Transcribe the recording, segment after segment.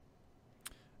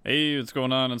Hey, what's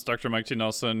going on? It's Dr. Mike T.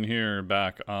 Nelson here,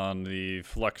 back on the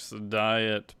Flex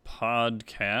Diet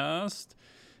podcast.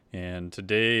 And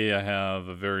today I have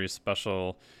a very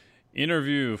special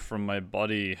interview from my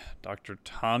buddy, Dr.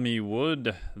 Tommy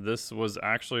Wood. This was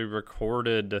actually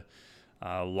recorded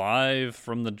live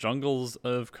from the jungles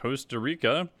of Costa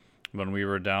Rica when we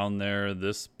were down there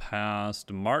this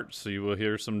past March. So you will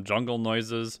hear some jungle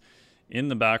noises in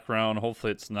the background.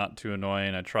 Hopefully it's not too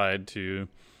annoying. I tried to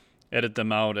edit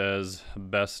them out as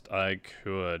best I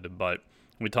could, but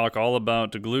we talk all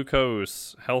about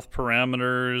glucose, health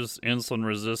parameters, insulin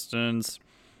resistance,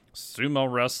 sumo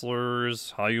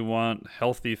wrestlers, how you want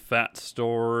healthy fat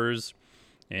stores,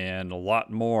 and a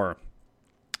lot more.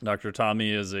 Dr.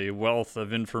 Tommy is a wealth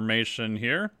of information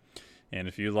here, and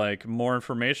if you like more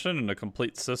information and a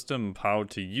complete system of how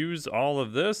to use all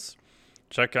of this,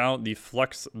 check out the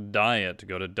Flex Diet.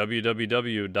 Go to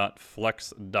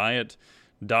www.flexdiet.com.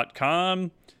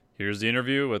 Here's the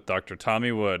interview with Dr.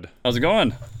 Tommy Wood. How's it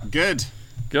going? Good.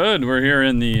 Good. We're here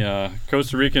in the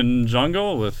Costa Rican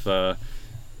jungle with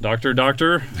Dr.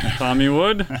 Tommy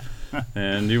Wood.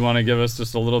 And do you want to give us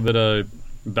just a little bit of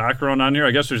background on here?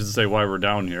 I guess we should say why we're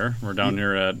down here. We're down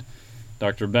here at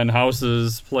Dr. Ben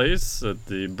House's place at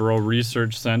the Burrow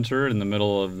Research Center in the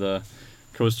middle of the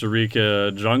Costa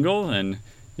Rica jungle, and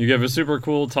you gave a super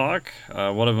cool talk.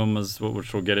 One of them was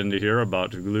which we'll get into here about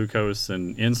glucose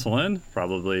and insulin.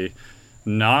 Probably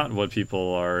not what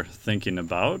people are thinking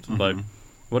about, but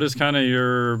what is kind of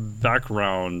your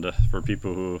background for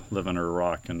people who live under a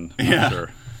rock and not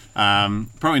sure?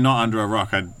 Probably not under a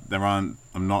rock. I'm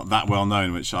not that well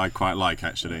known, which I quite like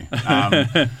actually.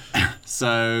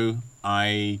 So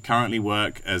I currently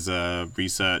work as a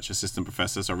research assistant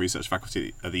professor, so research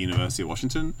faculty at the University of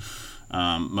Washington.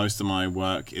 Most of my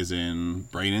work is in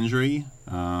brain injury,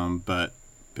 but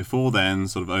before then,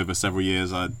 sort of over several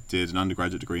years, I did an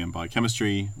undergraduate degree in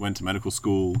biochemistry, went to medical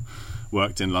school,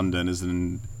 worked in London as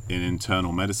in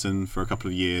internal medicine for a couple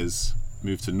of years,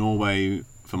 moved to Norway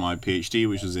for my PhD,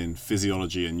 which was in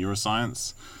physiology and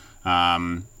neuroscience,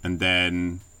 and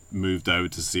then moved over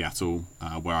to Seattle,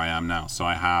 where I am now. So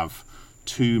I have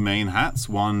two main hats,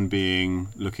 one being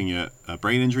looking at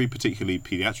brain injury, particularly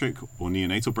pediatric or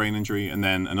neonatal brain injury, and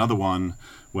then another one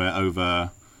where over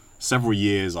several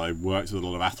years I worked with a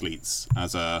lot of athletes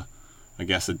as a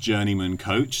journeyman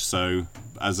coach. So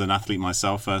as an athlete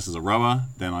myself, first as a rower,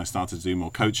 then I started to do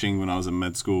more coaching when I was in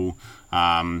med school,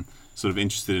 sort of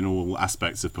interested in all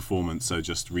aspects of performance, so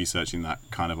just researching that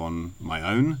kind of on my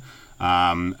own.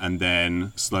 And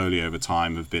then slowly over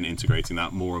time have been integrating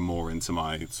that more and more into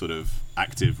my sort of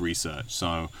active research.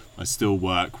 So I still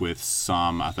work with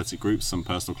some athletic groups, some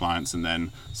personal clients, and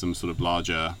then some sort of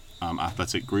larger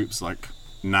athletic groups, like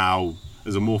now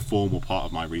as a more formal part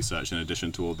of my research in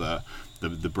addition to all the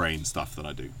brain stuff that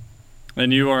I do.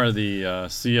 And you are the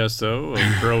CSO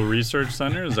of Burrow Research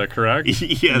Center, is that correct?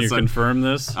 Yes. Can you confirm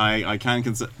this? I can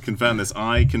confirm this.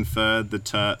 I conferred the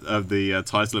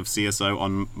title of CSO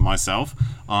on myself.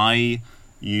 I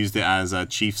used it as a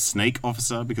chief snake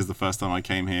officer because the first time I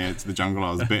came here to the jungle,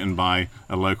 I was bitten by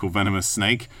a local venomous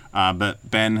snake.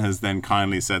 But Ben has then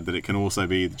kindly said that it can also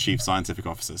be the chief scientific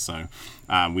officer. So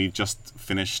we've just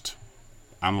finished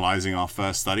analyzing our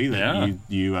first study that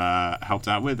you helped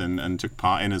out with and took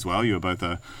part in as well. You were both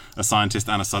a scientist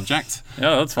and a subject.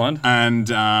 Yeah, that's fun. And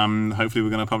hopefully we're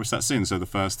going to publish that soon. So the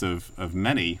first of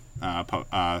many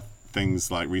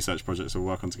things like research projects we'll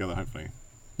work on together, hopefully.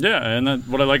 Yeah, and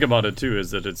what I like about it too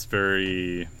is that it's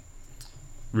very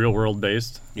real world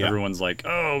based. Yeah. Everyone's like,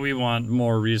 oh, we want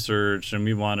more research and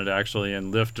we want it actually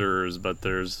in lifters, but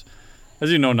there's,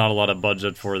 as you know, not a lot of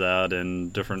budget for that,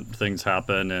 and different things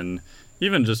happen. And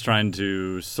even just trying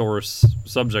to source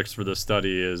subjects for the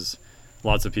study is,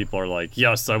 lots of people are like,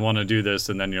 yes, I want to do this.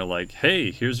 And then you're like, hey,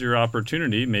 here's your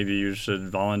opportunity. Maybe you should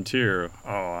volunteer.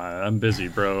 Oh, I'm busy,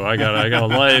 bro. I got a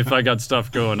life. I got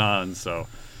stuff going on. So,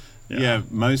 yeah,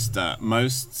 most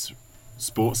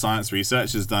sports science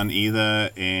research is done either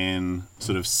in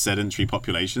sort of sedentary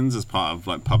populations as part of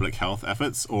like public health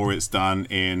efforts, or it's done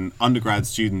in undergrad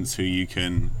students who you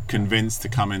can convince to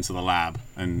come into the lab,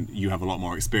 and you have a lot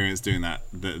more experience doing that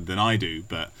than I do,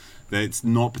 but it's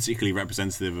not particularly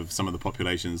representative of some of the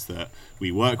populations that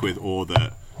we work with, or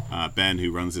that Ben,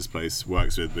 who runs this place,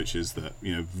 works with, which is that,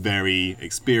 you know, very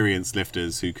experienced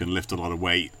lifters who can lift a lot of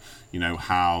weight. You know,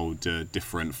 how do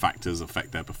different factors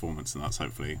affect their performance, and that's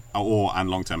hopefully, and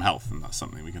long-term health, and that's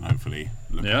something we can hopefully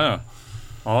look at. Yeah,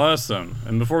 awesome.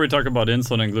 And before we talk about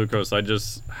insulin and glucose, I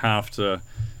just have to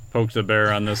poke the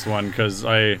bear on this one, because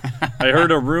I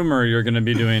heard a rumor you're going to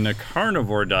be doing a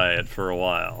carnivore diet for a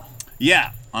while.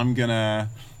 Yeah, I'm gonna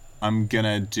I'm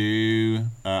gonna do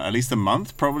at least a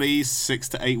month, probably 6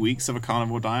 to 8 weeks of a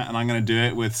carnivore diet, and I'm gonna do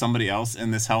it with somebody else in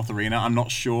this health arena. I'm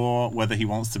not sure whether he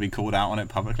wants to be called out on it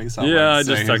publicly. So I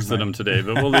just texted him today,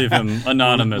 but we'll leave him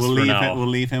anonymous for now. We'll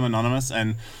leave him anonymous,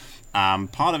 and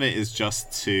part of it is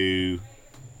just to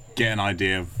get an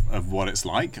idea of what it's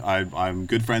like. I'm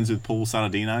good friends with Paul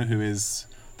Saladino, who is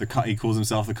he calls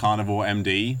himself the Carnivore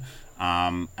MD,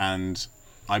 and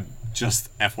I just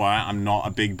FYI, I'm not a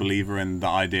big believer in the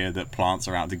idea that plants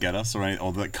are out to get us, or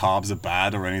that carbs are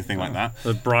bad, or anything like that.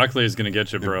 The broccoli is gonna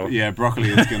get you, bro. Broccoli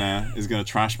is gonna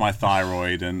trash my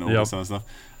thyroid and all this other stuff.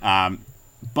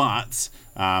 But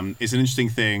it's an interesting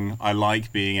thing. I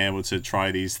like being able to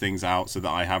try these things out so that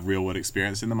I have real world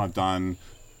experience in them. I've done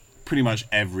pretty much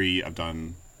I've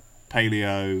done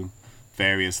paleo,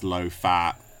 various low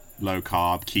fat, low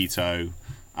carb, keto,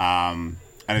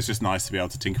 and it's just nice to be able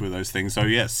to tinker with those things. So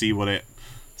yeah, see what it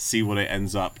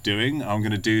ends up doing. I'm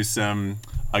gonna do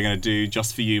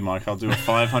just for you, Mike. I'll do a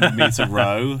 500 meter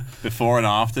row before and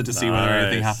after to see whether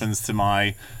anything happens to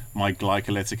my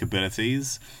glycolytic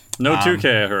abilities. No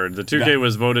 2K, I heard. The 2K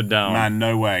was voted down. Man,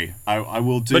 no way. I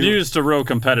will do. But you used to row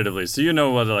competitively, so you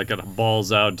know what like a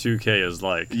balls out 2K is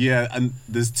like. Yeah, and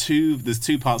there's two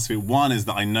parts to it. One is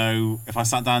that I know if I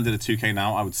sat down and did a 2K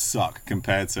now, I would suck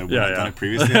compared to when I've done it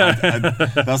previously.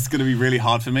 That's going to be really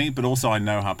hard for me. But also, I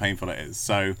know how painful it is.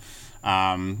 So,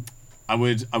 I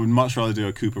would much rather do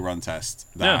a Cooper run test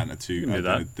than a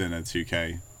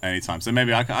 2K anytime. So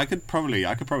maybe I could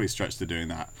probably stretch to doing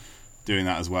that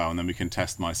as well, and then we can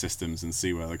test my systems and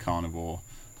see whether carnivore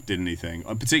did anything.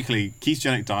 Particularly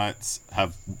ketogenic diets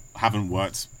haven't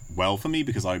worked well for me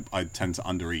because I tend to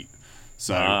undereat,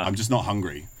 so I'm just not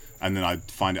hungry, and then I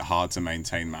find it hard to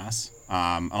maintain mass.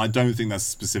 And I don't think that's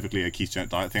specifically a ketogenic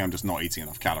diet thing. I'm just not eating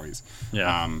enough calories.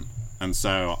 And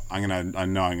so I know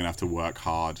I'm gonna have to work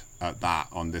hard at that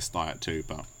on this diet too,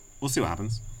 but we'll see what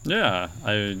happens. Yeah.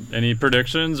 Any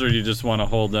predictions, or do you just want to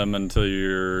hold them until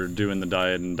you're doing the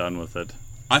diet and done with it?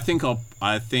 I think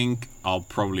I'll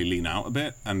probably lean out a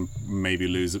bit and maybe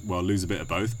lose a bit of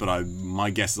both. But my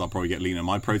guess is I'll probably get leaner.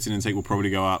 My protein intake will probably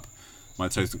go up. My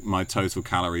total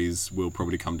calories will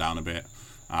probably come down a bit.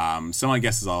 So my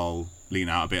guess is I'll lean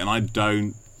out a bit, and I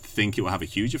don't think it will have a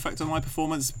huge effect on my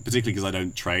performance, particularly because I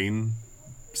don't train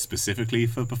specifically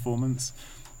for performance.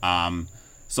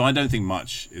 So I don't think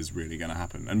much is really going to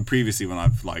happen. And previously, when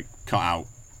I've like cut out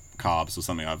carbs or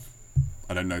something, I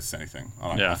don't notice anything.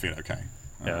 I feel okay.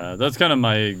 Yeah, that's kind of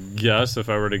my guess. If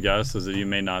I were to guess, is that you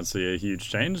may not see a huge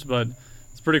change, but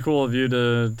it's pretty cool of you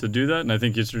to do that. And I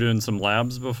think you're doing some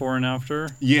labs before and after.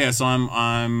 Yeah, so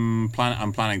I'm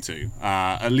planning to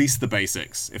at least the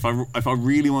basics. If I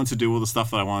really want to do all the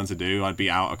stuff that I wanted to do, I'd be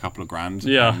out a couple of grand.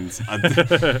 Yeah,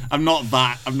 and I'm not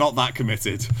that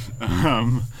committed.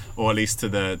 Or at least to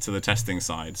the testing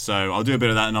side. So I'll do a bit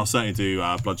of that, and I'll certainly do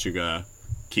blood sugar,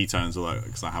 ketones,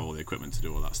 because I have all the equipment to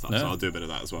do all that stuff. So I'll do a bit of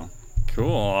that as well.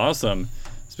 Cool, awesome.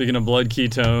 Speaking of blood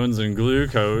ketones and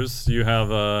glucose, you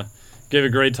gave a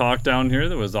great talk down here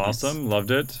that was awesome. Thanks.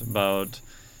 Loved it, about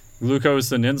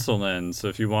glucose and insulin. So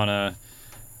if you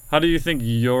how do you think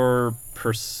your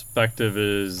perspective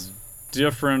is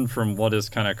different from what is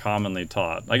kind of commonly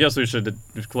taught? I guess we should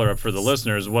clear up for the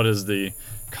listeners, what is the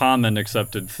common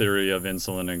accepted theory of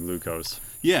insulin and glucose?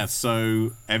 Yeah,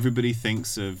 so everybody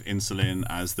thinks of insulin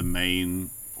as the main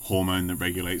hormone that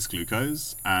regulates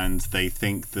glucose, and they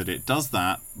think that it does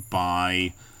that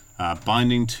by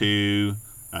binding to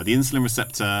the insulin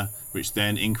receptor, which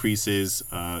then increases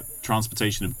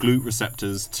transportation of GLUT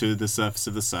receptors to the surface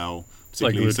of the cell,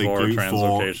 particularly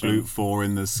GLUT4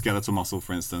 in the skeletal muscle,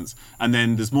 for instance. And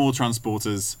then there's more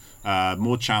transporters,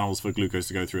 more channels for glucose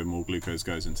to go through, and more glucose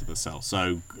goes into the cell.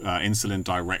 So insulin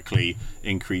directly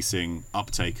increasing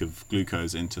uptake of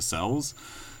glucose into cells.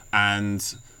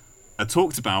 And I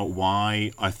talked about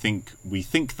why I think we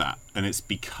think that, and it's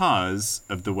because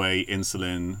of the way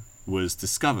insulin was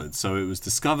discovered. So it was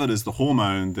discovered as the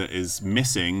hormone that is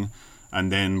missing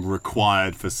and then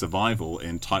required for survival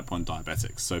in type 1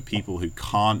 diabetics. So people who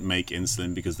can't make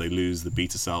insulin because they lose the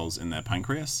beta cells in their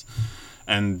pancreas.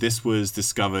 And this was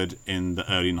discovered in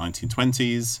the early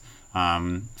 1920s.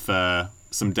 For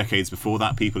some decades before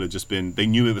that, people had they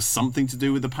knew it was something to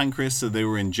do with the pancreas, so they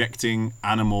were injecting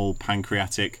animal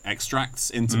pancreatic extracts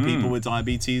into people with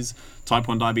diabetes, type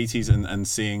 1 diabetes, and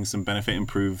seeing some benefit,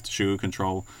 improved sugar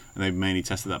control. And they mainly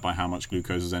tested that by how much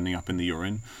glucose was ending up in the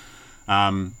urine.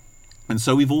 And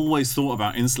so we've always thought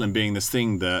about insulin being this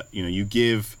thing that, you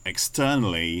give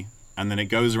externally, and then it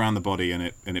goes around the body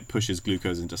and it pushes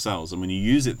glucose into cells. And when you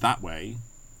use it that way,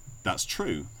 that's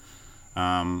true.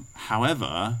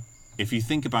 However, if you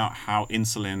think about how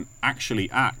insulin actually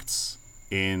acts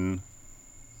in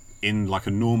like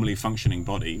a normally functioning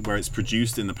body where it's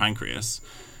produced in the pancreas,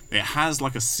 it has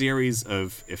like a series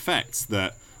of effects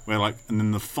that where like, and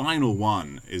then the final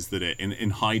one is that it in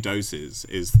high doses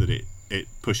is that it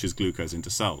pushes glucose into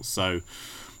cells. So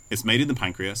it's made in the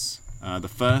pancreas. The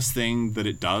first thing that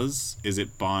it does is it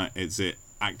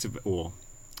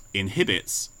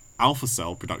inhibits alpha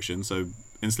cell production. So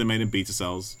insulin made in beta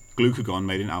cells, glucagon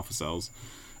made in alpha cells,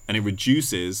 and it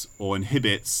reduces or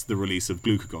inhibits the release of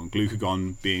glucagon.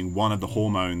 Glucagon being one of the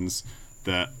hormones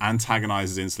that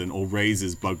antagonizes insulin or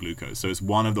raises blood glucose. So it's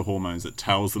one of the hormones that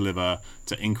tells the liver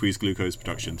to increase glucose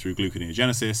production through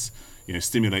gluconeogenesis,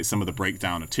 stimulate some of the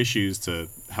breakdown of tissues to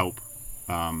help,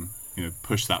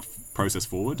 push that process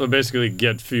forward. So basically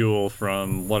get fuel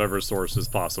from whatever source is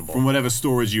possible. From whatever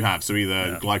storage you have. So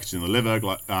either glycogen in the liver,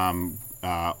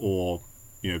 or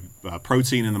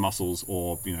protein in the muscles,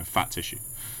 or fat tissue.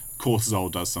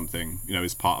 Cortisol does something,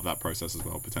 is part of that process as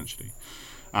well, potentially.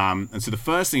 And so the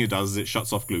first thing it does is it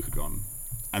shuts off glucagon,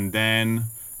 and then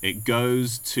it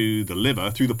goes to the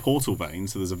liver through the portal vein.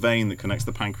 So there's a vein that connects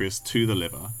the pancreas to the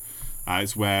liver.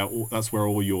 That's where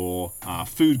all your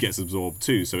food gets absorbed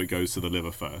too. So it goes to the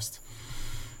liver first,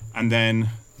 and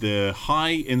then the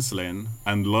high insulin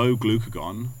and low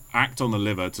glucagon act on the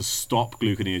liver to stop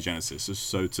gluconeogenesis.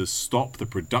 So to stop the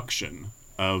production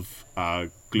of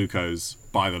glucose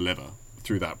by the liver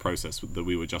through that process that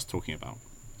we were just talking about.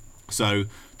 So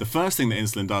the first thing that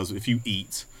insulin does, if you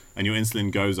eat and your insulin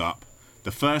goes up,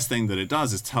 the first thing that it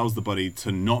does is tells the body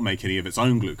to not make any of its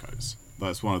own glucose.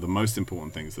 That's one of the most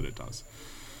important things that it does.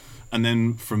 And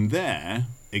then from there,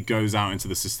 it goes out into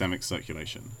the systemic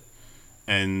circulation.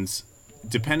 And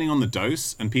depending on the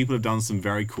dose, and people have done some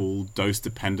very cool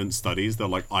dose-dependent studies. They'll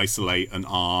like isolate an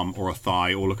arm or a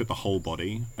thigh or look at the whole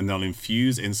body, and they'll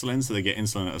infuse insulin, so they get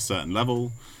insulin at a certain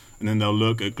level. And then they'll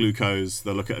look at glucose,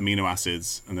 they'll look at amino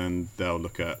acids, and then they'll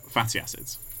look at fatty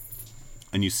acids.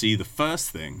 And you see the first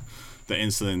thing that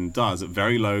insulin does at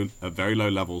very low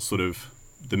levels, sort of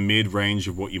the mid-range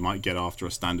of what you might get after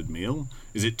a standard meal,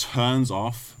 is it turns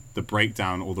off the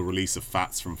breakdown or the release of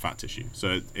fats from fat tissue.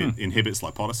 So it inhibits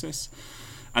lipolysis.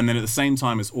 And then at the same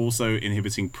time, it's also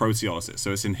inhibiting proteolysis.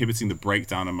 So it's inhibiting the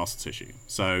breakdown of muscle tissue.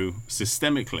 So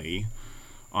systemically,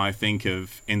 I think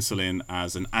of insulin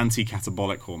as an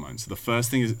anti-catabolic hormone. So the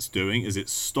first thing it's doing is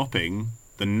it's stopping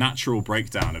the natural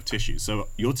breakdown of tissue. So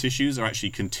your tissues are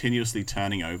actually continuously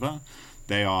turning over.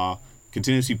 They are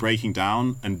continuously breaking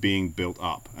down and being built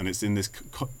up. And it's in this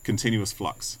continuous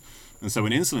flux. And so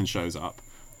when insulin shows up,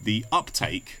 the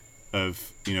uptake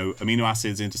of amino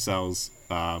acids into cells,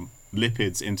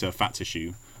 lipids into fat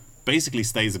tissue, basically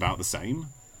stays about the same.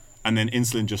 And then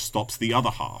insulin just stops the other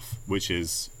half, which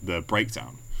is the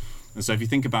breakdown. And so if you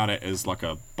think about it as like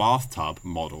a bathtub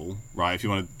model, right? If you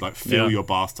want to like fill your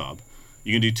bathtub,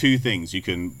 you can do two things. You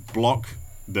can block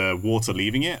the water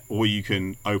leaving it, or you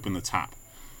can open the tap.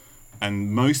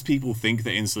 And most people think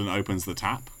that insulin opens the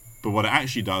tap, but what it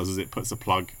actually does is it puts a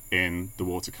plug in the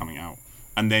water coming out.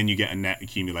 And then you get a net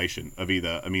accumulation of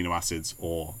either amino acids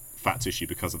or fat tissue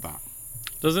because of that.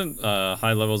 Doesn't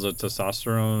high levels of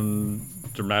testosterone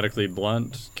dramatically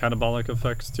blunt catabolic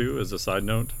effects too, as a side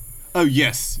note? Oh,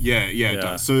 yes. Yeah, it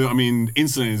does. So, I mean,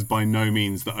 insulin is by no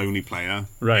means the only player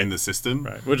in the system.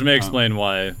 Right, which may explain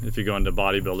why, if you go into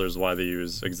bodybuilders, why they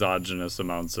use exogenous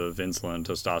amounts of insulin,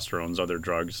 testosterone, other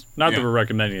drugs. Not that we're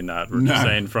recommending that. We're just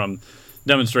saying from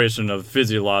demonstration of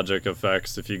physiologic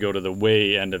effects if you go to the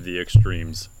way end of the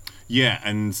extremes. Yeah,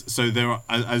 and so there are,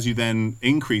 as you then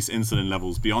increase insulin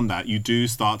levels beyond that, you do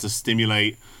start to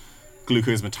stimulate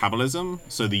glucose metabolism,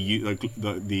 so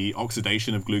the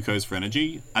oxidation of glucose for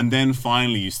energy, and then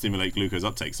finally you stimulate glucose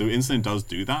uptake. So insulin does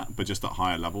do that, but just at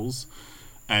higher levels.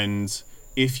 And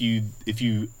if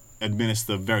you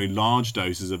administer very large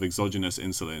doses of exogenous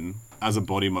insulin, as a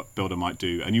bodybuilder might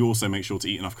do, and you also make sure to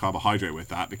eat enough carbohydrate with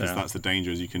that, because that's the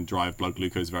danger, is you can drive blood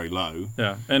glucose very low.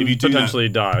 Yeah, and potentially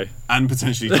die. And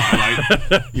potentially die.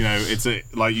 Like, it's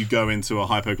like you go into a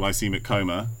hypoglycemic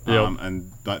coma,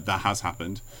 and that has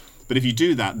happened. But if you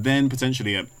do that, then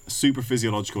potentially at super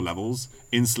physiological levels,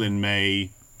 insulin may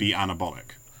be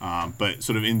anabolic. But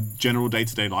sort of in general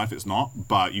day-to-day life, it's not.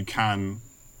 But you can,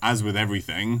 as with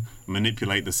everything,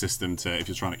 manipulate the system to, if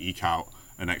you're trying to eke out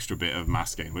an extra bit of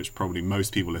mass gain, which probably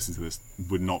most people listening to this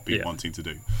would not be wanting to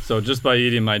do. So just by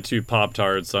eating my 2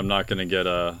 Pop-Tarts, I'm not going to get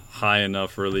a high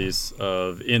enough release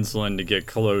of insulin to get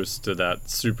close to that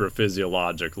super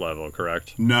physiologic level,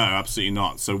 correct? No, absolutely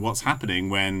not. So what's happening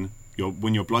when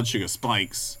your blood sugar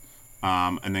spikes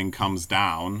and then comes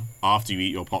down after you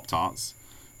eat your Pop-Tarts,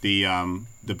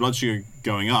 the blood sugar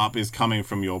going up is coming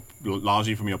from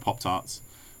largely from your Pop-Tarts,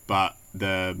 but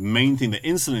the main thing that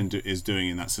insulin is doing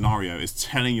in that scenario is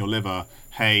telling your liver,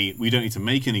 hey, we don't need to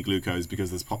make any glucose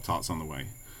because there's Pop-Tarts on the way.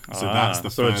 So that's the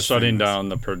so it's shutting down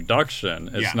the production.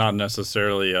 It's not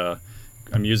necessarily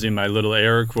I'm using my little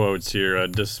air quotes here, a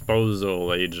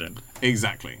disposal agent.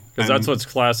 Exactly. Because that's what's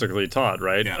classically taught,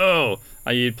 right? Yeah. Oh,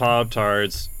 I eat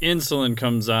Pop-Tarts, insulin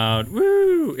comes out,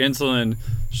 woo! Insulin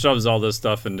shoves all this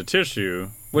stuff into tissue,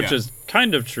 which is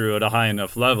kind of true at a high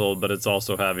enough level, but it's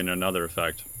also having another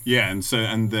effect. Yeah, and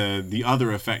the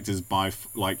other effect is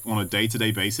like on a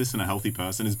day-to-day basis in a healthy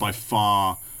person is by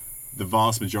far the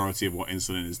vast majority of what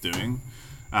insulin is doing.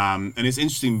 And it's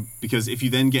interesting because if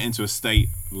you then get into a state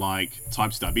like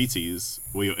type 2 diabetes,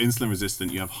 where you're insulin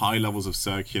resistant, you have high levels of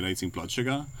circulating blood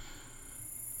sugar,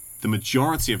 the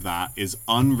majority of that is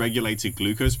unregulated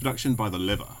glucose production by the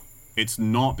liver. It's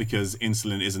not because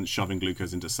insulin isn't shoving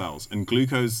glucose into cells. And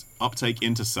glucose uptake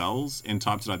into cells in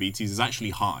type 2 diabetes is actually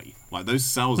high. Like those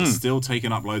cells are still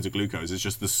taking up loads of glucose. It's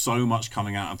just there's so much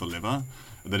coming out of the liver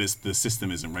that the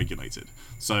system isn't regulated.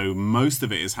 So most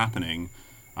of it is happening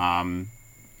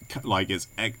like it's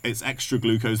extra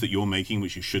glucose that you're making,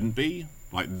 which you shouldn't be.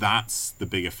 Like that's the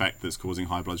big effect that's causing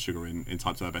high blood sugar in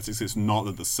type 2 diabetics. It's not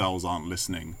that the cells aren't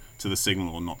listening to the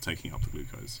signal or not taking up the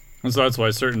glucose. And so that's why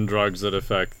certain drugs that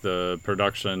affect the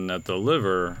production at the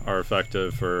liver are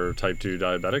effective for type 2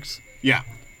 diabetics? Yeah.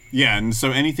 Yeah, and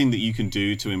so anything that you can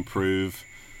do to improve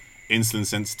insulin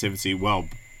sensitivity, well,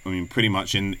 I mean, pretty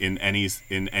much in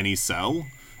any cell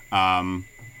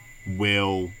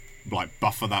will like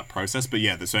buffer that process. But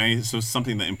yeah, so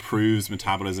something that improves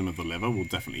metabolism of the liver will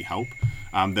definitely help.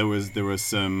 There were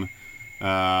some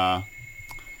a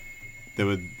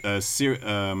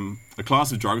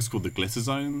class of drugs called the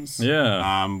glitazones,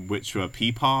 which were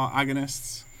PPAR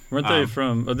agonists. Weren't they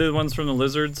are they the ones from the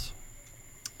lizards?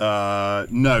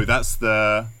 No, that's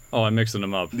the. Oh, I'm mixing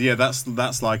them up. Yeah, that's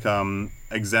like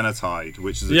exenatide,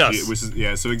 which is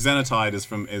so exenatide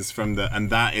is from the, and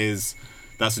that's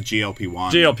a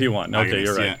GLP-1. GLP-1. Okay, agonist,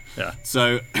 you're right. Yeah.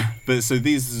 So this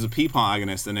is a PPAR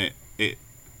agonist, and it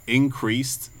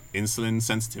increased insulin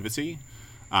sensitivity.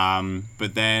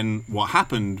 But then what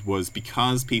happened was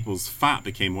because people's fat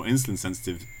became more insulin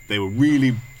sensitive,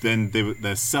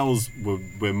 their cells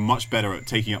were much better at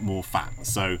taking up more fat.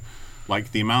 So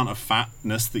like the amount of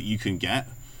fatness that you can get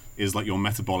is like your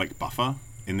metabolic buffer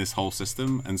in this whole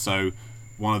system. And so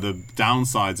one of the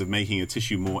downsides of making a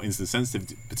tissue more insulin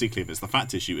sensitive, particularly if it's the fat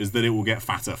tissue, is that it will get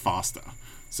fatter faster.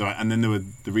 So, and then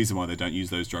the reason why they don't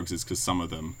use those drugs is because some of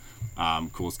them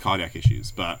cause cardiac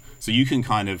issues. But so you can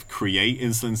kind of create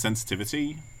insulin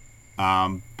sensitivity,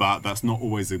 but that's not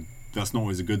always a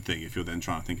good thing if you're then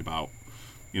trying to think about,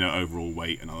 overall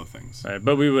weight and other things. Right,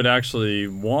 but we would actually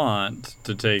want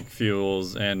to take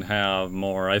fuels and have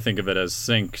more. I think of it as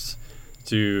sinks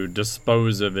to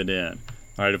dispose of it in.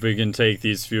 All right, if we can take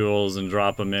these fuels and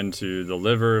drop them into the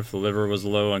liver, if the liver was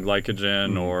low on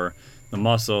glycogen, or the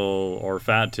muscle or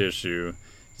fat tissue,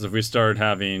 because if we start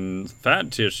having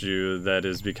fat tissue that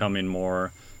is becoming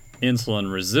more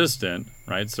insulin resistant,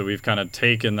 right? So we've kind of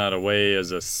taken that away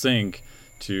as a sink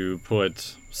to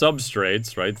put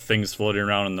substrates, right? Things floating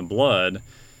around in the blood.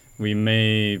 We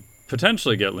may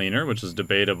potentially get leaner, which is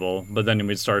debatable, but then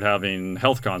we'd start having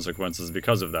health consequences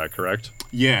because of that, correct?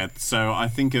 Yeah, so I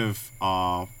think of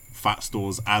our fat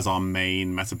stores as our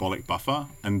main metabolic buffer,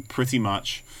 and pretty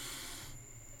much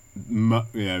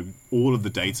all of the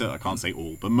data, I can't say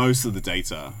all, but most of the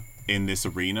data in this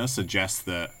arena suggests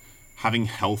that having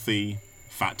healthy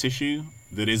fat tissue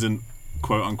that isn't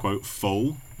quote unquote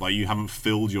full, like you haven't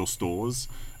filled your stores,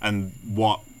 and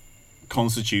what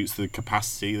constitutes the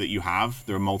capacity that you have,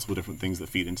 there are multiple different things that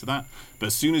feed into that. But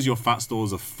as soon as your fat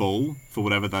stores are full for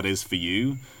whatever that is for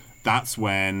you, that's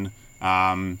when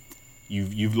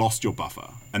you've lost your buffer,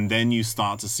 and then you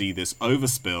start to see this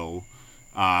overspill.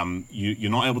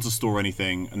 You're not able to store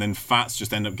anything, and then fats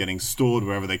just end up getting stored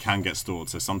wherever they can get stored.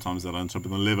 So sometimes they'll end up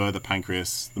in the liver, the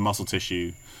pancreas, the muscle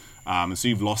tissue, and so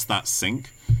you've lost that sink.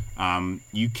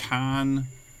 You can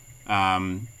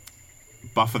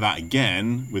buffer that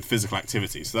again with physical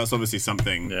activity. So that's obviously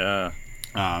something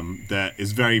that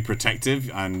is very protective.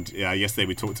 And yesterday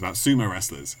we talked about sumo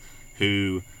wrestlers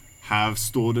who have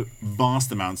stored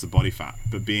vast amounts of body fat,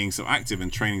 but being so active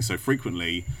and training so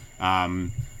frequently,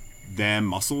 their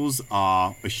muscles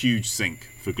are a huge sink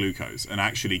for glucose and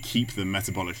actually keep them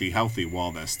metabolically healthy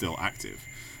while they're still active.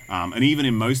 And even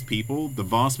in most people, the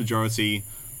vast majority,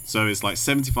 so it's like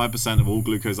 75% of all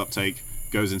glucose uptake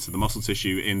goes into the muscle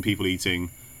tissue in people eating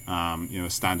a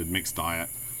standard mixed diet.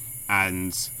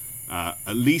 And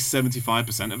at least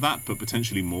 75% of that, but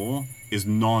potentially more, is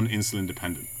non-insulin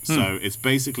dependent. So it's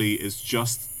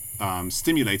just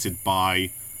stimulated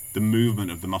by the movement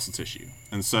of the muscle tissue.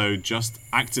 And so just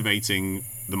activating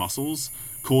the muscles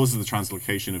causes the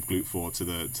translocation of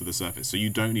GLUT4 to the surface. So you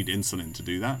don't need insulin to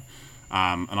do that.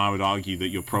 And I would argue that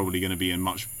you're probably going to be in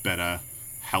much better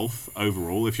health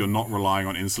overall if you're not relying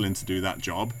on insulin to do that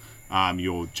job.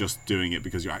 You're just doing it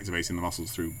because you're activating the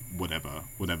muscles through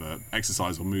whatever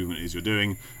exercise or movement it is you're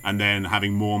doing, and then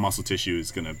having more muscle tissue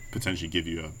is going to potentially give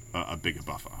you a bigger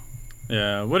buffer.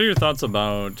 Yeah. What are your thoughts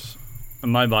about?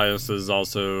 My bias is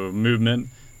also movement.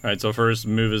 Right, so first,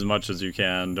 move as much as you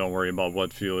can. Don't worry about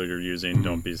what fuel you're using.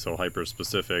 Don't be so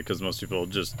hyper-specific, because most people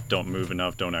just don't move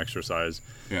enough, don't exercise.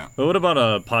 Yeah. But what about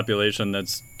a population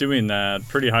that's doing that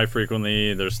pretty high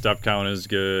frequently? Their step count is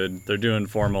good. They're doing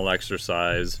formal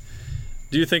exercise.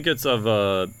 Do you think it's of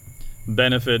a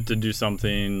benefit to do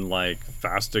something like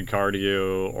fasted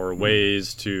cardio or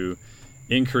ways to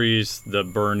increase the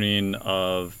burning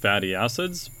of fatty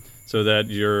acids, so that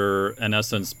you're, in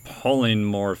essence, pulling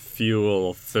more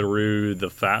fuel through the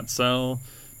fat cell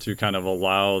to kind of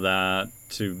allow that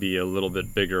to be a little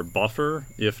bit bigger buffer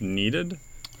if needed?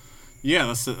 Yeah,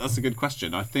 that's a good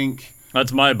question. I think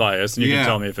that's my bias, and you can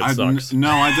tell me if it sucks. No,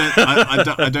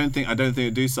 I don't think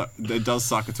it does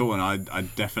suck at all, and I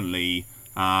definitely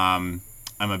am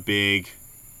a big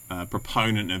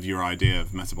proponent of your idea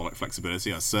of metabolic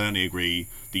flexibility. I certainly agree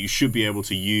that you should be able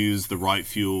to use the right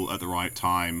fuel at the right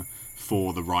time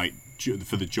for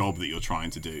the job that you're trying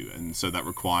to do, and so that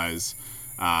requires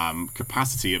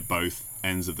capacity at both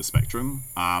ends of the spectrum.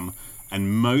 And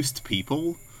most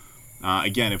people,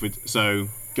 again,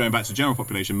 going back to the general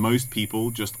population, most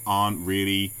people just aren't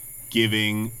really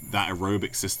giving that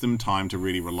aerobic system time to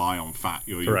really rely on fat.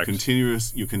 You're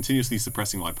continuously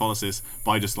suppressing lipolysis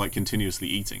by just like continuously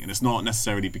eating, and it's not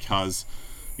necessarily because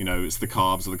it's the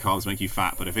carbs or the carbs make you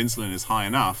fat, but if insulin is high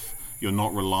enough, you're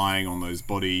not relying on those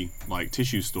body like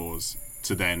tissue stores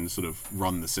to then sort of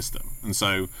run the system. And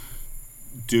so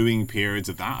doing periods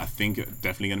of that, I think, are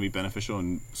definitely going to be beneficial.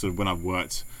 And sort of when I've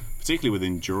worked particularly with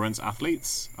endurance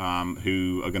athletes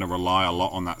who are going to rely a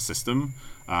lot on that system,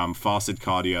 fasted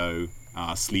cardio,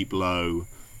 sleep low,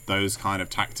 those kind of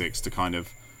tactics to kind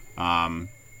of not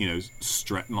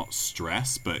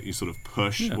stress, but you sort of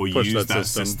push use that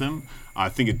system. I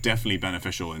think it's definitely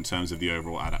beneficial in terms of the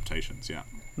overall adaptations.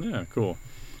 Yeah, cool.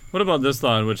 What about this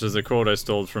thought, which is a quote I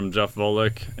stole from Jeff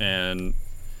Volek, and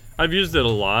I've used it a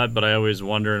lot, but I always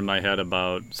wonder in my head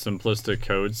about simplistic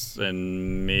quotes,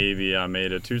 and maybe I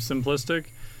made it too simplistic,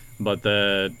 but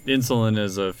that insulin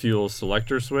is a fuel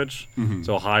selector switch.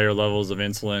 So higher levels of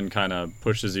insulin kind of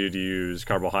pushes you to use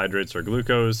carbohydrates or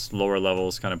glucose. Lower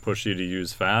levels kind of push you to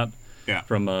use fat. Yeah.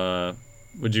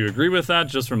 Would you agree with that,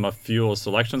 just from a fuel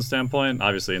selection standpoint?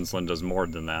 Obviously, insulin does more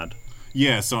than that.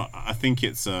 Yeah, so I think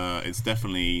it's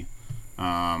definitely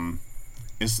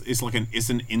it's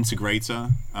an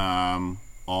integrator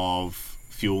of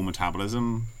fuel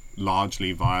metabolism,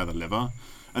 largely via the liver,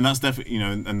 and that's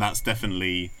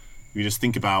definitely you just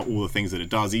think about all the things that it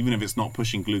does. Even if it's not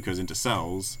pushing glucose into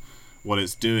cells, what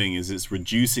it's doing is it's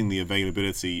reducing the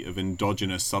availability of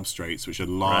endogenous substrates, which are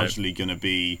largely going to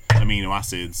be amino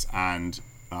acids and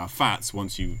fats,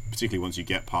 particularly once you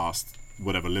get past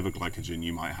whatever liver glycogen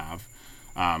you might have.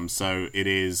 So it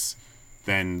is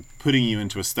then putting you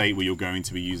into a state where you're going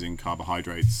to be using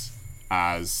carbohydrates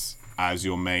as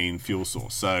your main fuel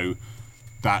source. So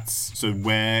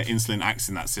where insulin acts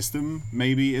in that system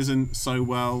maybe isn't so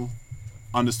well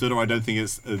understood, or I don't think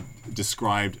it's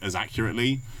described as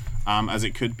accurately as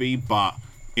it could be, but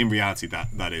in reality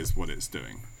that is what it's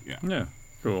doing. Yeah,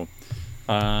 cool.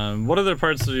 What other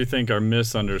parts do you think are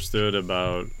misunderstood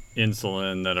about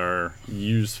insulin that are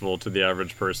useful to the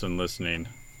average person listening?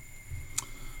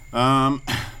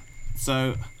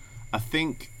 So I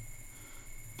think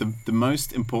the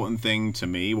most important thing to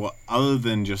me, other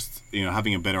than just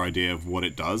having a better idea of what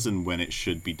it does and when it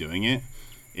should be doing it,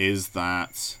 is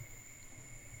that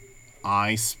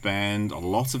I spend a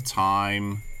lot of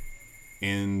time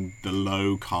in the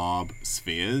low carb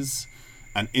spheres,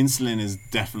 and insulin is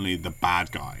definitely the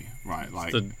bad guy, right?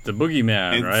 Like the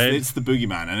boogeyman, right? It's the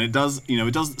boogeyman, and it does.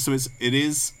 So it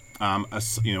is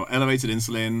elevated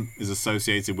insulin is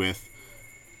associated with,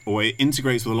 or it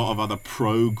integrates with a lot of other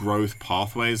pro-growth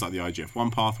pathways like the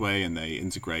IGF-1 pathway, and they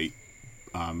integrate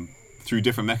through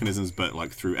different mechanisms, but like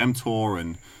through mTOR,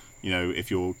 and if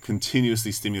you're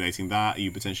continuously stimulating that, you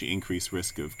potentially increase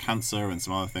risk of cancer and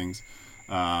some other things.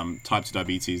 Type 2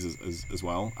 diabetes as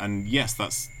well. And yes,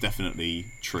 that's definitely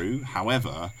true.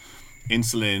 However,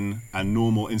 insulin and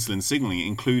normal insulin signaling,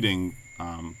 including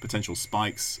potential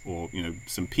spikes or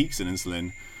some peaks in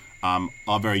insulin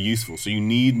are very useful. So you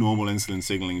need normal insulin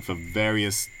signaling for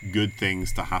various good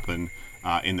things to happen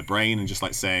in the brain, and just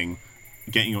like saying,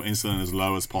 getting your insulin as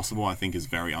low as possible, I think, is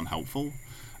very unhelpful.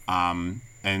 And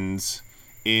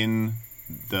in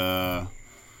the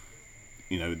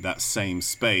that same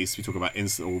space, we talk about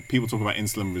people talk about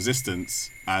insulin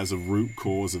resistance as a root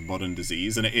cause of modern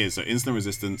disease, and it is. So insulin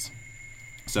resistance,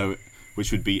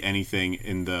 which would be anything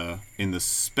in the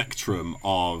spectrum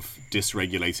of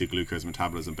dysregulated glucose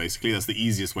metabolism. Basically, that's the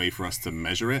easiest way for us to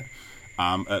measure it,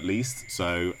 at least.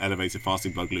 So elevated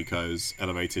fasting blood glucose,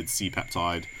 elevated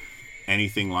C-peptide,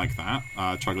 anything like that,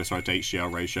 triglyceride to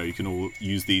HDL ratio. You can all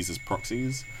use these as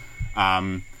proxies.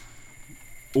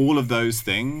 All of those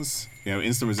things,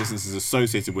 insulin resistance is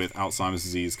associated with Alzheimer's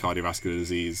disease, cardiovascular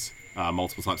disease,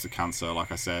 multiple types of cancer,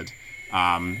 like I said.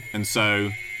 And so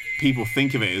people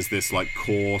think of it as this like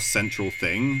core central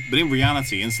thing, but in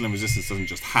reality, insulin resistance doesn't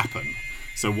just happen.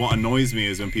 So what annoys me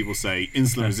is when people say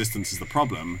insulin resistance is the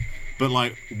problem, but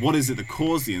like, what is it that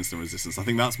caused the insulin resistance? I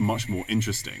think that's much more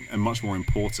interesting and much more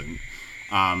important.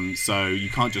 So you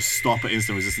can't just stop at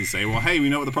insulin resistance and say, well, hey, we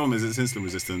know what the problem is, it's insulin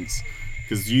resistance.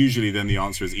 Because usually then the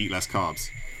answer is eat less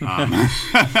carbs.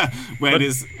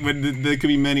 When there could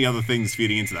be many other things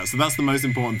feeding into that. So that's the most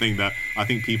important thing that I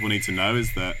think people need to know,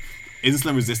 is that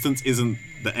insulin resistance isn't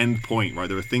the end point, right?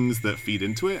 There are things that feed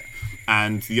into it,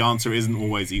 and the answer isn't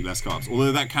always eat less carbs,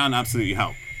 although that can absolutely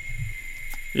help.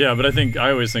 Yeah, but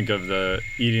I always think of the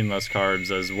eating less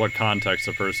carbs as what context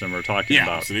a person we're talking about.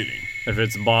 Yeah, absolutely. If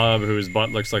it's Bob, whose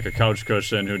butt looks like a couch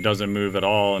cushion, who doesn't move at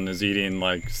all and is eating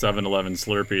like 7-Eleven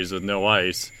Slurpees with no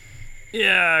ice,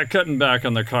 yeah, cutting back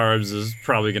on the carbs is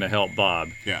probably going to help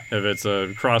Bob. Yeah. If it's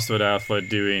a CrossFit athlete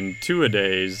doing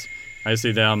 2-a-days, I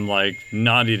see them like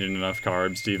not eating enough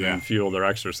carbs to even fuel their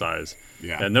exercise.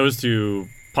 Yeah. And those two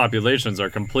populations are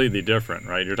completely different,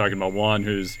 right? You're talking about one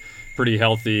who's pretty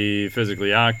healthy,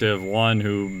 physically active, one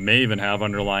who may even have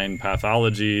underlying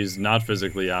pathologies, not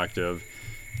physically active.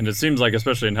 And it seems like,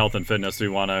 especially in health and fitness, we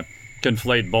want to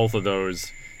conflate both of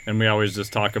those, and we always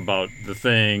just talk about the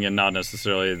thing and not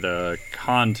necessarily the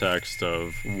context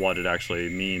of what it actually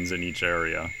means in each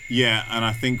area. Yeah, and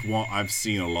I think what I've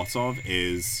seen a lot of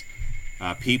is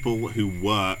people who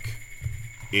work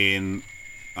in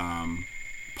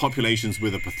populations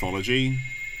with a pathology,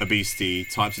 obesity,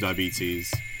 type 2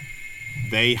 diabetes.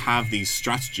 They have these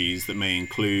strategies that may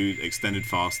include extended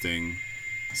fasting.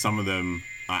 Some of them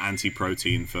are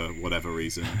anti-protein for whatever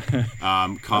reason. That's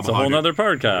a whole other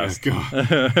podcast.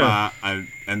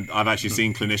 And I've actually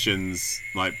seen clinicians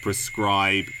like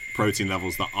prescribe protein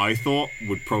levels that I thought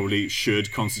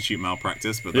should constitute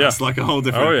malpractice, but that's like a whole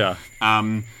different. Oh yeah.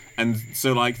 And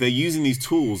so like they're using these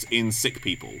tools in sick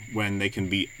people where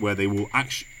they will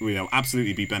actually,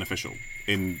 absolutely be beneficial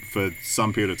for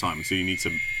some period of time. So you need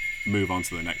to move on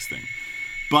to the next thing.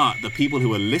 But the people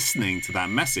who are listening to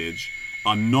that message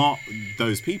are not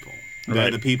those people. They're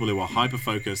the people who are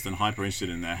hyper-focused and hyper-interested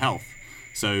in their health.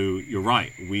 So you're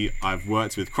right. I've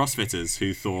worked with CrossFitters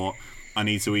who thought, I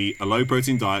need to eat a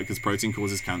low-protein diet because protein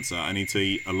causes cancer. I need to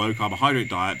eat a low-carbohydrate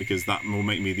diet because that will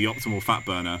make me the optimal fat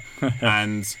burner.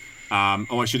 And,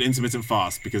 I should intermittent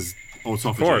fast because autophagy.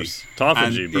 Of course.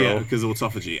 Autophagy, bro. Yeah, because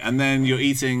autophagy. And then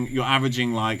you're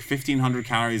averaging like 1,500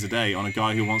 calories a day on a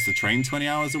guy who wants to train 20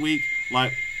 hours a week.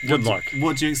 Like, good luck.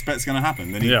 What do you expect's going to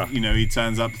happen? Then he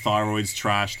turns up, thyroid's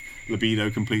trashed, libido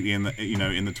completely in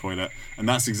the toilet, and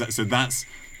that's exactly. So that's.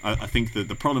 I think that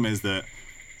the problem is that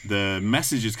the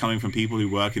message is coming from people who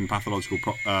work in pathological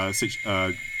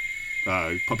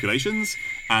populations,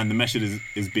 and the message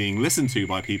is being listened to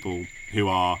by people who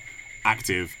are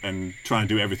active and trying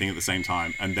to do everything at the same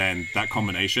time, and then that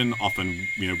combination often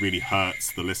really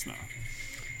hurts the listener.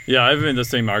 Yeah, I've made the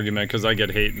same argument because I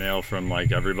get hate mail from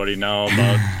like everybody now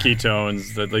about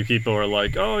ketones. That like people are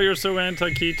like, "Oh, you're so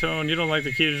anti-ketone. You don't like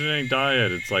the ketogenic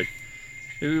diet." It's like,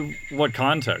 what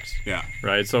context? Yeah.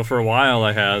 Right. So for a while,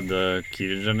 I had the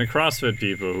ketogenic CrossFit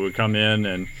people who would come in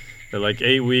and they're like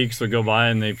 8 weeks would go by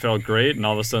and they felt great, and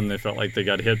all of a sudden they felt like they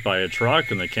got hit by a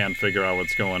truck and they can't figure out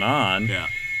what's going on. Yeah.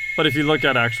 But if you look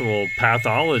at actual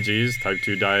pathologies, type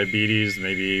 2 diabetes,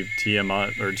 maybe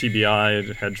TMI or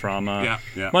TBI, head trauma,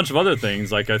 a bunch of other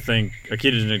things, like I think a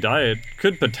ketogenic diet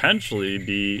could potentially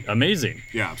be amazing.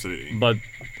 Yeah, absolutely. But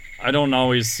I don't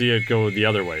always see it go the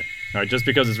other way. Right? Just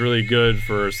because it's really good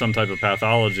for some type of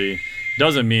pathology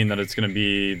doesn't mean that it's going to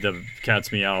be the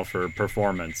cat's meow for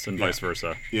performance and vice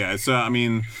versa. Yeah, so I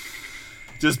mean,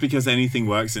 just because anything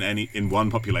works in one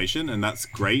population, and that's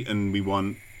great, and we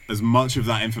want as much of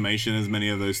that information as many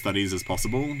of those studies as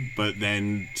possible, but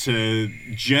then to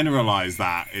generalize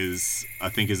that I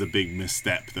think is a big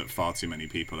misstep that far too many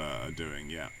people are doing.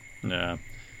 Yeah.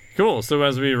 Cool. So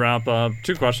as we wrap up,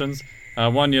 2 questions.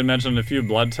 One, you had mentioned a few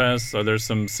blood tests. Are there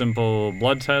some simple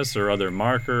blood tests or other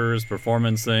markers,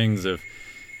 performance things? If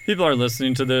people are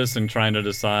listening to this and trying to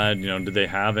decide, do they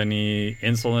have any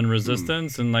insulin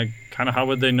resistance, and like kind of how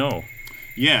would they know?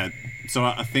 Yeah. So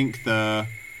I think the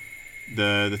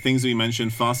things that you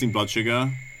mentioned, fasting blood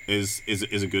sugar is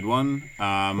a good one.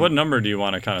 What number do you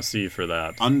want to kind of see for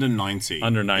that? Under 90.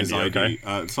 Under 90, is okay.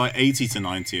 It's like 80 to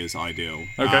 90 is ideal.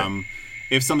 Okay.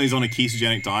 If somebody's on a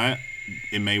ketogenic diet,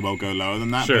 it may well go lower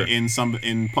than that. Sure. But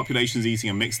in populations eating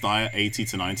a mixed diet, 80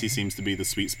 to 90 seems to be the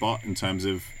sweet spot in terms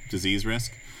of disease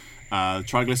risk.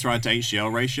 Triglyceride to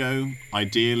HDL ratio,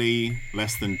 ideally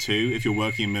less than 2 if you're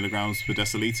working in milligrams per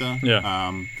deciliter.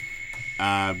 Yeah.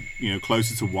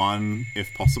 Closer to 1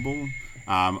 if possible.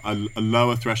 A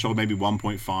lower threshold, maybe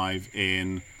 1.5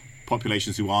 in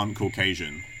populations who aren't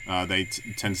Caucasian. They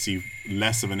tend to see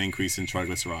less of an increase in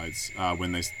triglycerides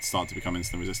when they start to become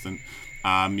insulin resistant.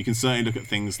 You can certainly look at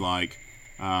things like,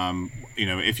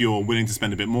 if you're willing to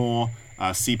spend a bit more,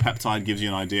 C-peptide gives you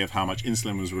an idea of how much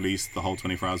insulin was released the whole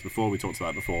 24 hours before. We talked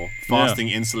about it before. Fasting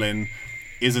insulin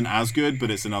isn't as good,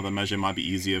 but it's another measure. It might be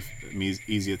easier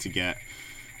to get.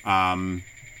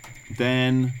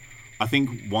 Then I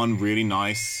think one really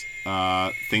nice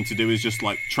thing to do is just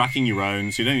like tracking your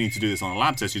own. So you don't need to do this on a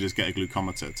lab test. You just get a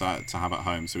glucometer to have at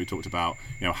home. So we talked about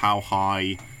how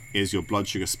high is your blood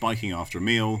sugar spiking after a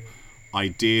meal.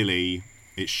 Ideally,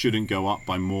 it shouldn't go up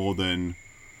by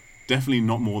definitely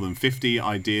not more than 50.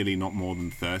 Ideally, not more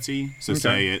than 30. So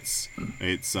say it's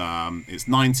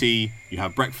 90. You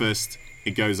have breakfast.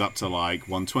 It goes up to like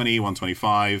 120,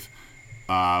 125.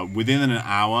 Within an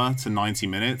hour to 90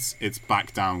 minutes, it's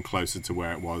back down closer to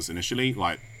where it was initially.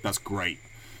 Like, that's great.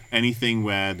 Anything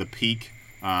where the peak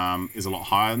is a lot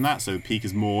higher than that, so the peak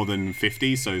is more than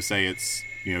 50. So say it's,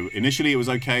 initially it was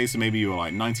okay, so maybe you were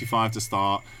like 95 to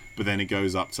start, but then it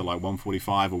goes up to like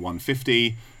 145 or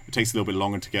 150. It takes a little bit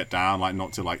longer to get down, like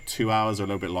not to like 2 hours or a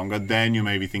little bit longer. Then you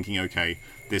may be thinking, okay,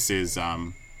 this is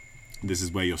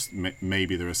where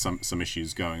maybe there are some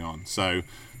issues going on. So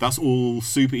that's all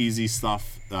super easy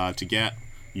stuff to get.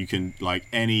 You can, like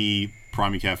any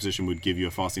primary care physician would give you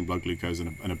a fasting blood glucose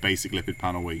and a basic lipid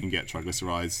panel where you can get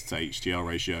triglycerides to HDL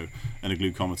ratio, and a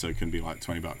glucometer can be like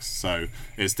 $20. So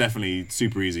it's definitely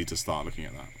super easy to start looking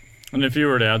at that. And if you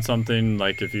were to add something,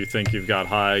 like if you think you've got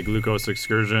high glucose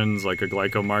excursions, like a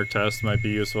glycomark test might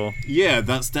be useful. Yeah,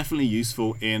 that's definitely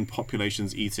useful in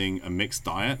populations eating a mixed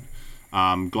diet.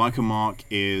 Glycomark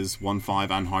is 1,5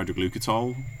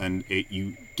 anhydroglucotol, and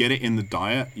you get it in the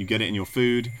diet, you get it in your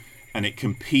food, and it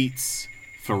competes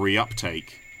for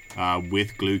reuptake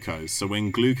with glucose. So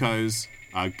when glucose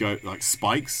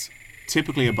spikes,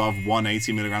 typically above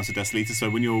 180 milligrams per deciliter. So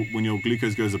when your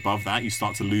glucose goes above that, you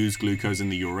start to lose glucose in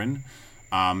the urine,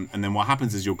 and then what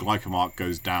happens is your glycomark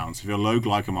goes down. So if you're low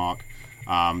glycomark,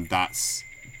 that's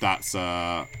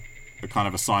a kind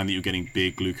of a sign that you're getting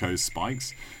big glucose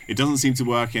spikes. It doesn't seem to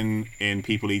work in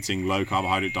people eating low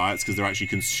carbohydrate diets because they're actually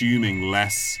consuming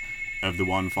less of the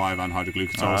 1,5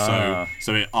 anhydroglucotol.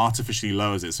 So it artificially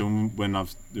lowers it. So when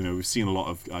we've seen a lot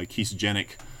of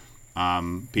ketogenic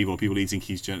people eating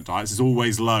ketogenic diets, it's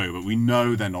always low, but we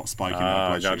know they're not spiking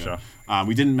their blood sugar.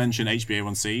 We didn't mention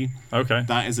HbA1c. Okay.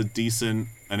 That is a decent,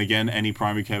 and again, any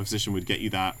primary care physician would get you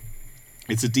that.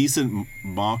 It's a decent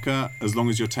marker as long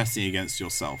as you're testing against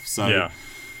yourself. So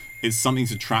it's something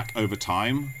to track over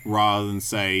time rather than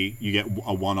say you get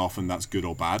a one-off and that's good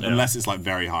or bad, unless it's like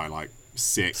very high, like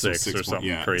 6 or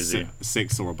something crazy.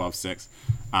 6 or above 6.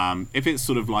 If it's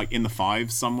sort of like in the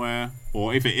 5s somewhere,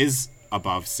 or if it is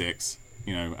above 6,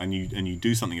 and you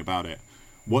do something about it,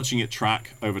 watching it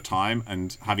track over time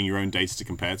and having your own data to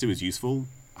compare to is useful.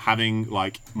 Having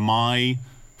like my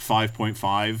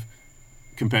 5.5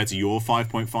 compared to your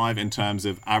 5.5 in terms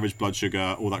of average blood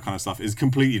sugar, all that kind of stuff is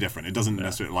completely different. It doesn't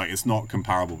necessarily, it's not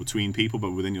comparable between people, but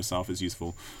within yourself is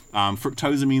useful.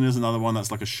 Fructosamine is another one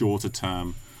that's like a shorter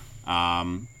term.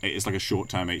 It's like a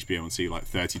short-term HbA1c, like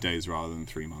 30 days rather than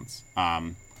 3 months.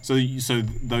 So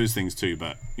those things too,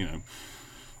 but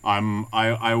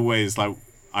I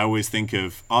always think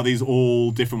of, are these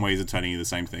all different ways of telling you the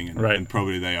same thing? And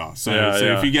probably they are. So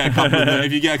if you get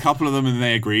a couple of them and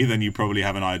they agree, then you probably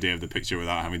have an idea of the picture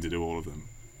without having to do all of them.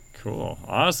 Cool.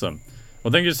 Awesome.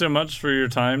 Well, thank you so much for your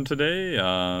time today.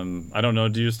 I don't know,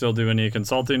 do you still do any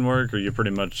consulting work? Are you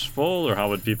pretty much full, or how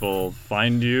would people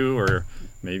find you, or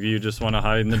Maybe you just want to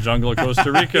hide in the jungle of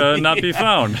Costa Rica and not be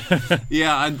found.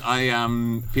 Yeah,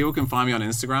 I people can find me on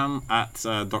Instagram at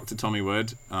Dr. Tommy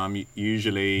Wood.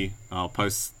 Usually I'll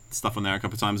post stuff on there a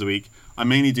couple of times a week. I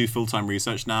mainly do full-time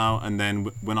research now, and then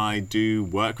when I do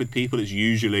work with people, it's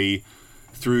usually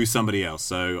through somebody else.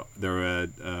 So there are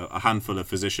a handful of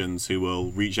physicians who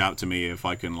will reach out to me if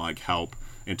I can like help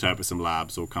interpret some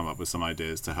labs or come up with some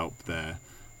ideas to help their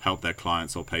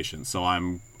clients or patients. So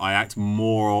I act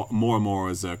more and more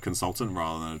as a consultant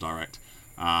rather than a direct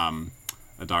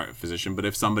physician. But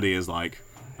if somebody is like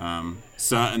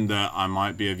certain that I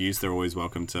might be of use, they're always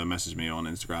welcome to message me on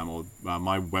Instagram, or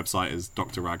my website is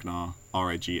drragnar,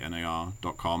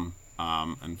 ragnar.com,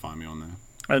 and find me on there.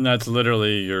 And that's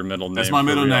literally your middle name. That's my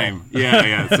middle name.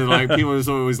 Yeah. So like people are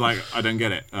always like, I don't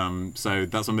get it. So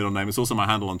that's my middle name. It's also my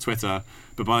handle on Twitter.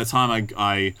 But by the time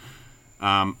I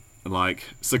like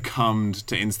succumbed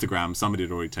to Instagram, somebody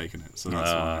had already taken it. So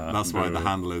that's why the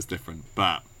handle is different.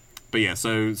 But yeah.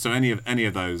 So any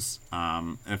of those.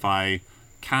 If I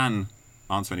can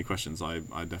answer any questions, I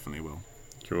definitely will.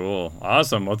 Cool.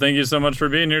 Awesome. Well, thank you so much for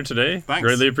being here today. Thanks.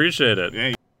 Greatly appreciate it.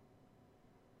 Yeah.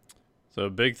 So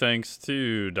big thanks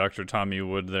to Dr. Tommy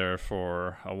Wood there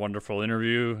for a wonderful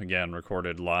interview. Again,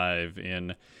 recorded live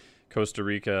in Costa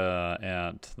Rica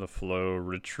at the Flow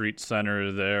Retreat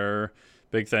Center there.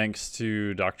 Big thanks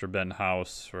to Dr. Ben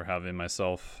House for having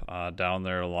myself down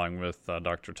there along with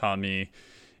Dr. Tommy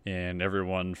and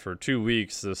everyone for 2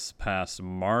 weeks this past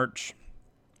March.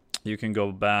 You can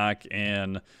go back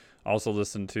and also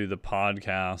listen to the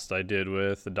podcast I did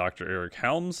with Dr. Eric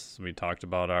Helms. We talked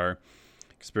about our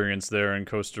experience there in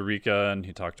Costa Rica, and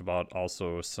he talked about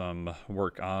also some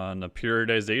work on a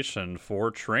periodization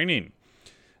for training.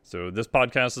 So this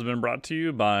podcast has been brought to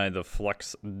you by the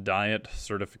Flex Diet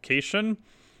Certification.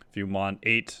 If you want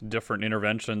 8 different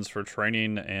interventions for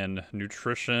training and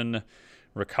nutrition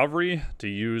recovery to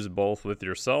use both with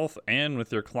yourself and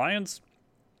with your clients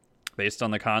based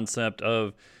on the concept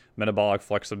of metabolic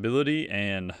flexibility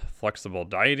and flexible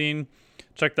dieting,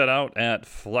 check that out at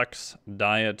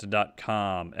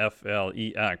flexdiet.com,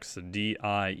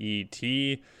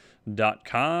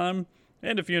 FLEXDIET.com.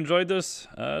 And if you enjoyed this,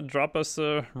 drop us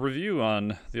a review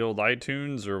on the old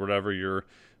iTunes or whatever your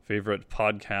favorite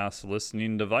podcast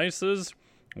listening device is.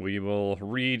 We will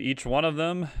read each one of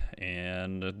them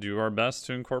and do our best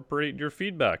to incorporate your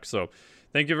feedback. So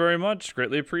thank you very much.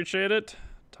 Greatly appreciate it.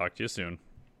 Talk to you soon.